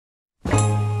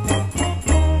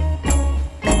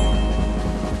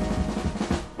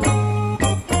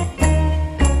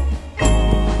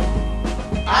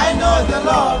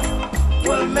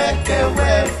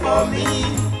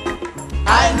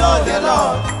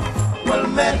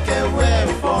make a way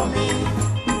for me.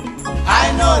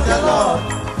 I know the Lord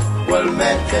will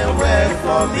make a way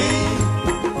for me.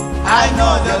 I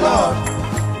know the Lord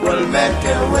will make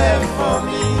a way for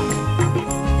me.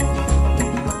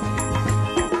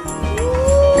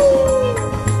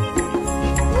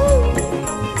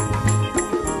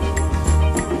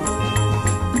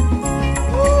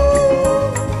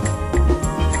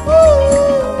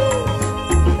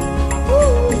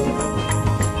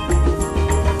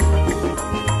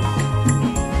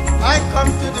 I come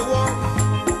to the world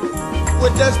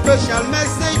with a special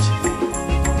message.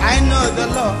 I know the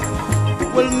Lord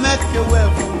will make a way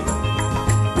for me.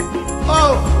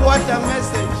 Oh, what a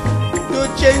message to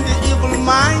change the evil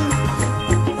mind.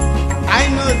 I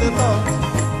know the Lord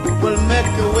will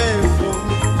make a way for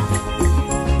me.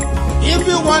 If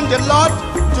you want the Lord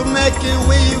to make a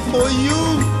way for you,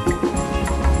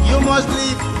 you must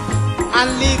live and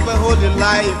live a holy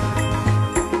life.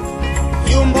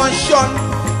 You must shun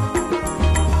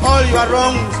all your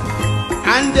wrongs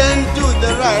and then do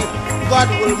the right. God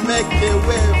will make a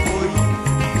way for you.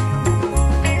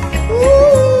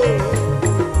 Ooh.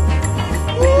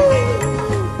 Ooh.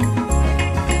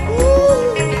 Ooh.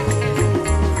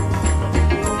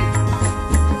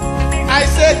 I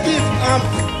say give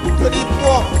to the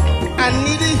poor and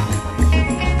needy.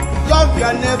 Love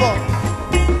your neighbor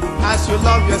as you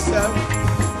love yourself.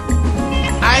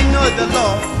 I know the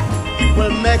Lord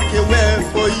will make a way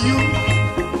for you.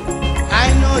 I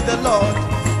know the Lord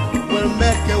will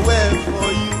make a way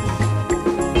for you.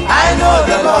 I know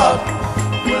the Lord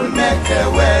will make a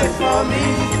way for me.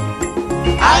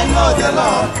 I know the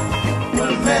Lord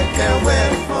will make a way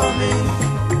for me.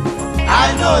 I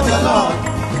know the Lord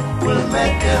will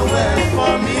make a way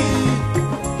for me.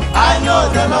 I know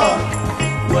the Lord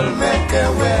will make a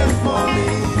way for me.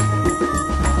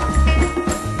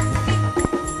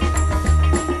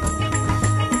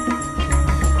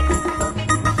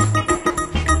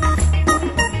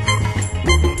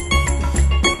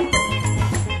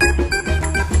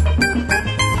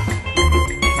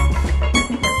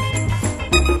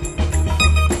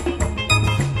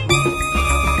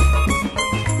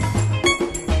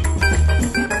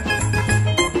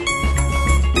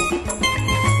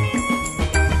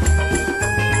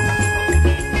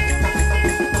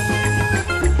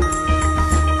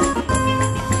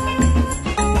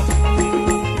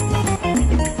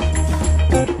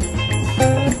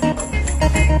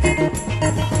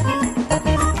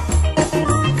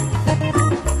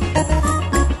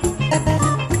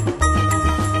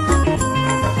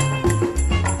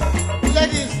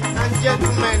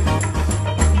 Gentlemen,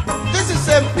 this is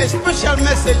a special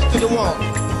message to the world,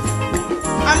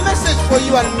 a message for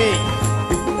you and me.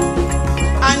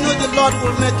 I know the Lord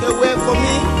will make a way for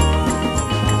me.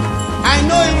 I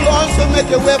know He will also make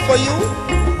a way for you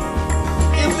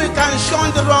if we can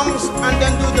shun the wrongs and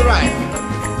then do the right.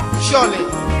 Surely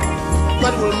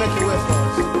God will make a way for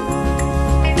us.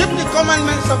 Keep the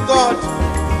commandments of God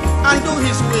and do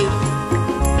His will.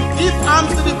 Give alms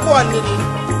to the poor and needy.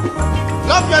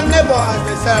 Love your neighbor as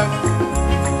yourself.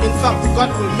 In fact, God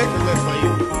will make a way for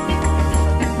you.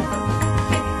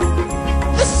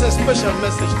 This is a special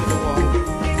message to the world.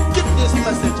 Keep this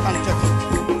message and take it.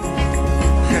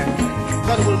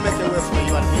 God will make a way for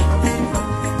you and me.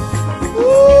 Ooh.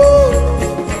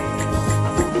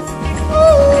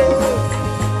 Ooh.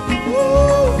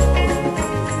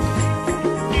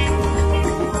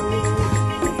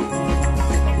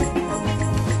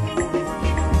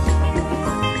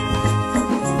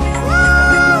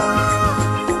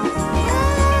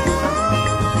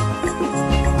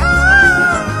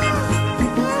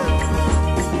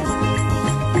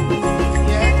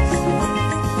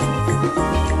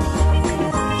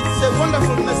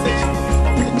 Wonderful message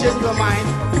to change your mind.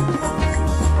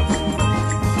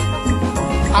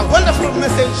 A wonderful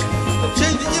message to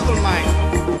change the evil mind.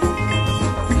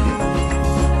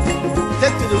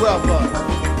 Take to the way of God,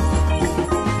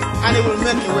 and He will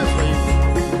make a way for you.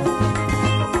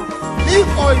 Leave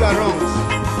all your wrongs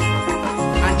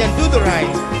and then do the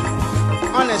right.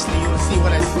 Honestly, you will see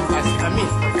what I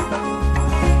mean.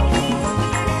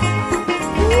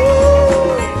 Ooh.